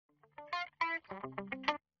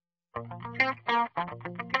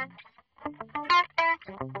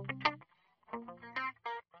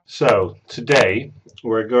So today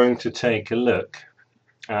we're going to take a look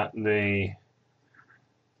at the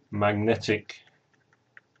magnetic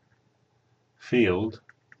field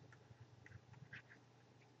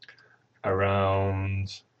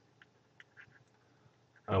around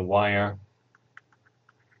a wire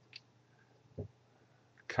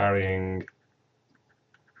carrying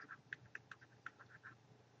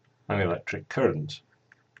an electric current.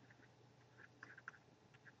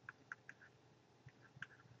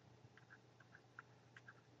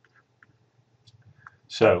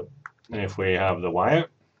 So if we have the wire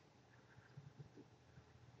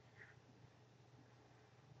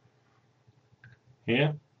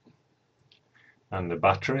here and the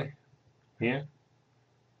battery here,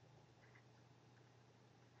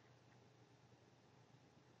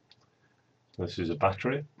 this is a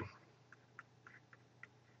battery.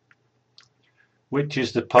 Which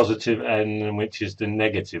is the positive end and which is the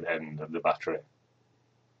negative end of the battery?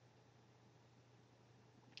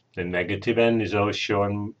 The negative end is always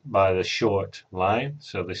shown by the short line,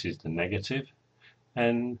 so this is the negative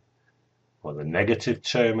end, or the negative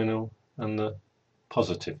terminal, and the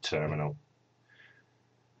positive terminal.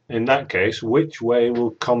 In that case, which way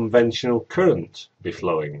will conventional current be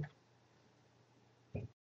flowing?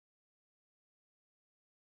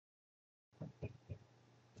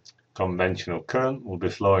 Conventional current will be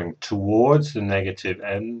flowing towards the negative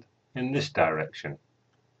end in this direction.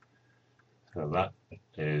 So that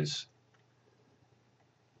is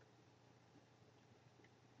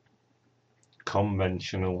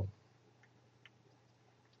conventional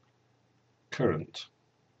current,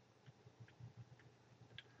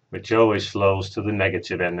 which always flows to the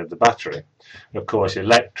negative end of the battery. Of course,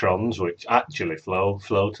 electrons, which actually flow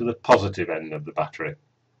to the positive end of the battery.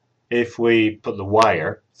 If we put the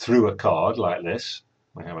wire through a card like this,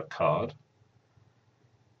 we have a card,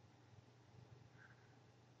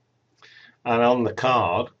 and on the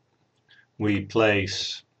card we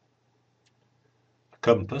place a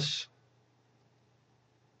compass,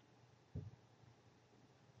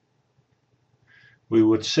 we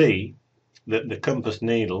would see that the compass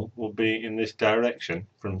needle will be in this direction,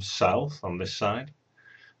 from south on this side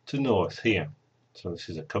to north here. So this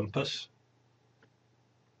is a compass.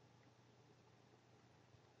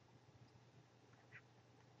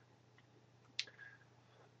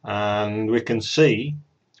 And we can see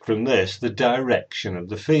from this the direction of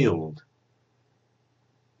the field.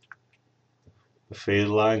 The field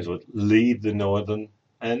lines would lead the northern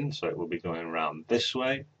end, so it will be going around this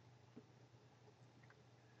way,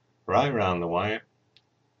 right around the wire.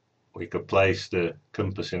 We could place the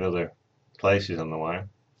compass in other places on the wire,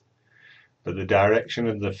 but the direction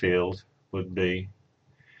of the field would be,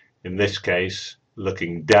 in this case,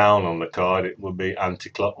 looking down on the card, it would be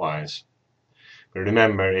anti-clockwise. But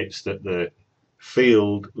remember, it's that the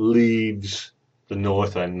field leaves the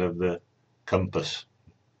north end of the compass.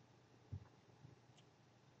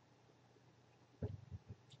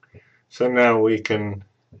 So now we can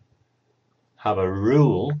have a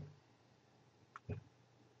rule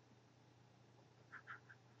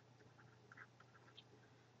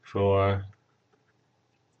for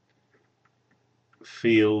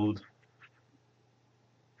field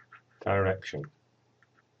direction.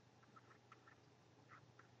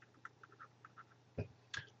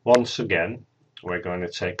 Once again, we're going to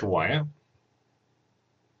take a wire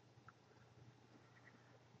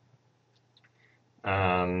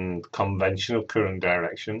and conventional current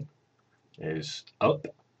direction is up.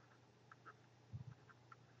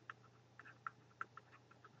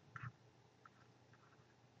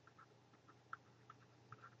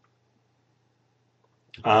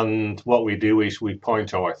 And what we do is we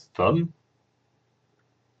point our thumb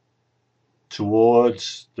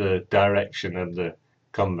towards the direction of the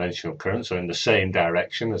conventional current, so in the same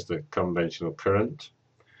direction as the conventional current.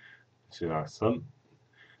 This is our thumb.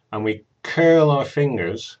 And we curl our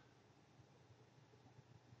fingers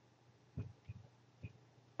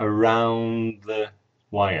around the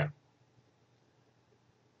wire,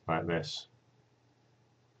 like this.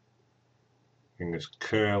 Fingers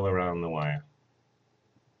curl around the wire.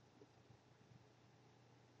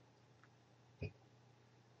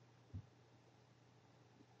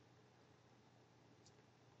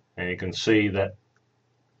 And you can see that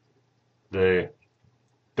the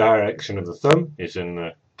direction of the thumb is in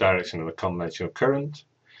the direction of the conventional current.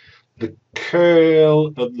 The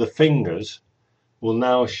curl of the fingers will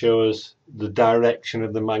now show us the direction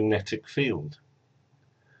of the magnetic field.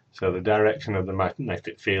 So the direction of the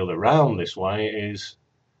magnetic field around this wire is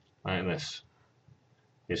like this.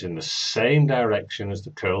 is in the same direction as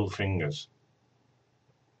the curled fingers.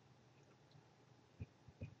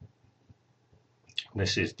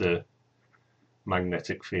 This is the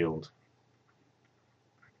magnetic field.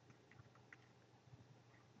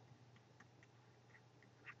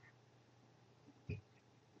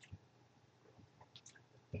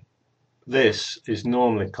 This is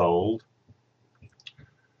normally called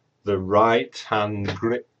the right hand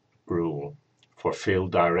grip rule for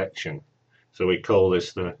field direction. So we call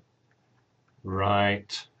this the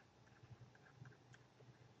right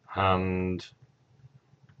hand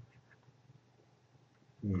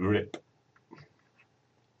grip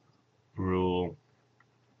rule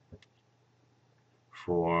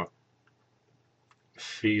for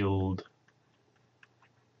field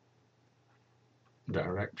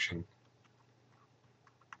direction.